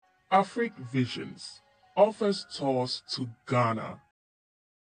Afric Visions offers tours to Ghana.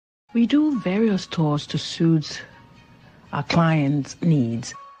 We do various tours to suit our clients'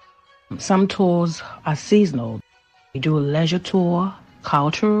 needs. Some tours are seasonal. We do a leisure tour,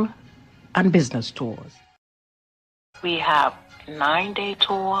 cultural, and business tours. We have 9-day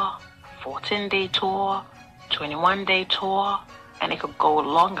tour, 14-day tour, 21-day tour, and it could go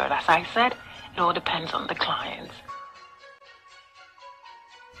longer. As I said, it all depends on the clients.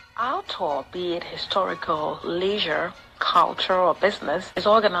 Our tour, be it historical, leisure, culture, or business, is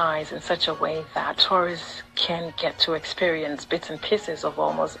organized in such a way that tourists can get to experience bits and pieces of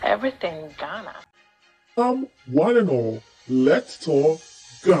almost everything in Ghana. Come, one and all, let's tour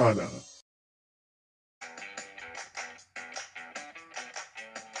Ghana.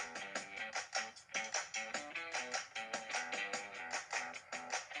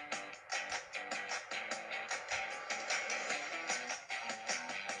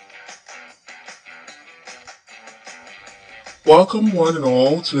 Welcome one and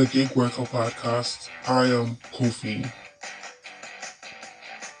all to the Gig Worker Podcast. I am Kofi.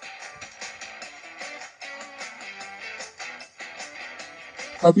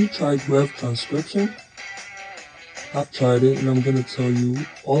 Have you tried web transcription? I've tried it and I'm going to tell you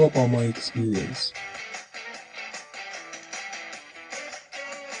all about my experience.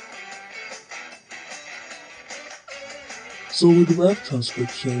 So with web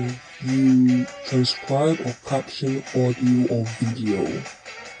transcription, you transcribe or caption audio or video.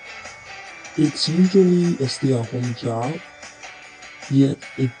 It's usually a stay-at-home job, yet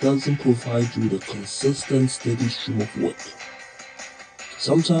it doesn't provide you with a consistent, steady stream of work.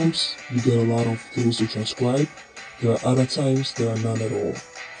 Sometimes you get a lot of things to transcribe, there are other times there are none at all.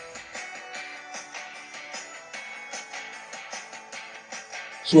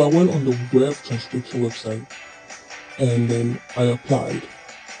 So I went on the web transcription website and then I applied.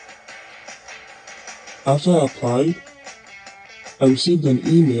 After I applied, I received an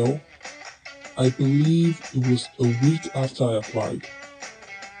email. I believe it was a week after I applied.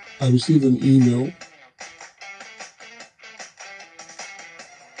 I received an email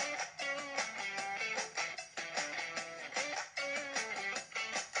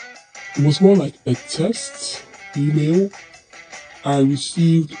It was more like a test email. I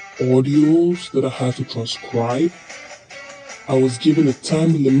received audios that I had to transcribe. I was given a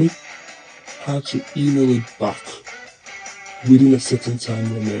time limit, had to email it back within a certain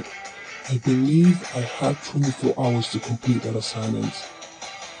time limit. I believe I had 24 hours to complete that assignment.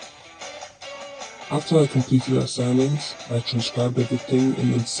 After I completed the assignment, I transcribed everything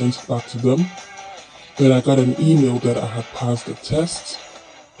and then sent it back to them. Then I got an email that I had passed the test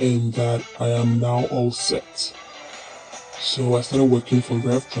and that I am now all set. So I started working for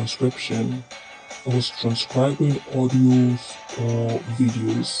Rev Transcription. I was transcribing audios or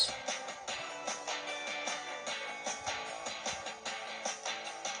videos.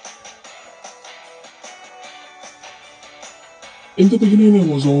 In the beginning,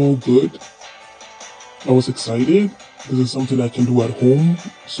 it was all good. I was excited. This is something I can do at home,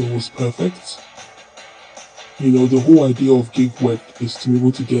 so it was perfect. You know, the whole idea of gig work is to be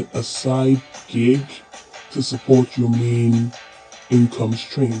able to get a side gig to support your main income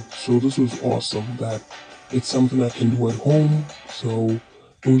stream. So this was awesome that it's something I can do at home, so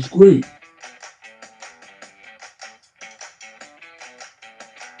it was great.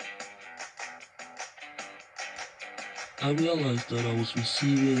 I realized that I was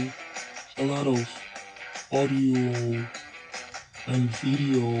receiving a lot of audio and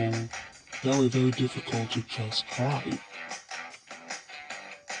video that were very difficult to transcribe.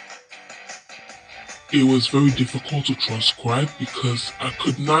 It was very difficult to transcribe because I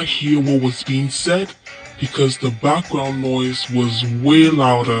could not hear what was being said because the background noise was way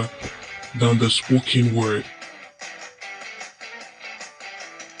louder than the spoken word.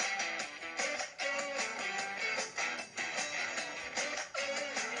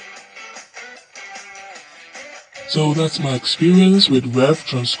 So that's my experience with Rev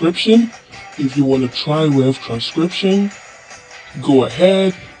Transcription. If you want to try Rev Transcription, go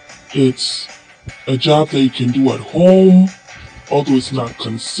ahead. It's a job that you can do at home, although it's not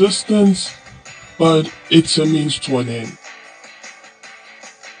consistent, but it's a means to an end.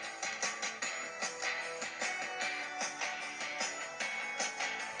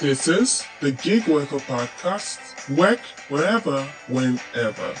 This is the Gig Worker Podcast. Work wherever,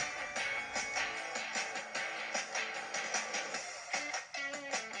 whenever.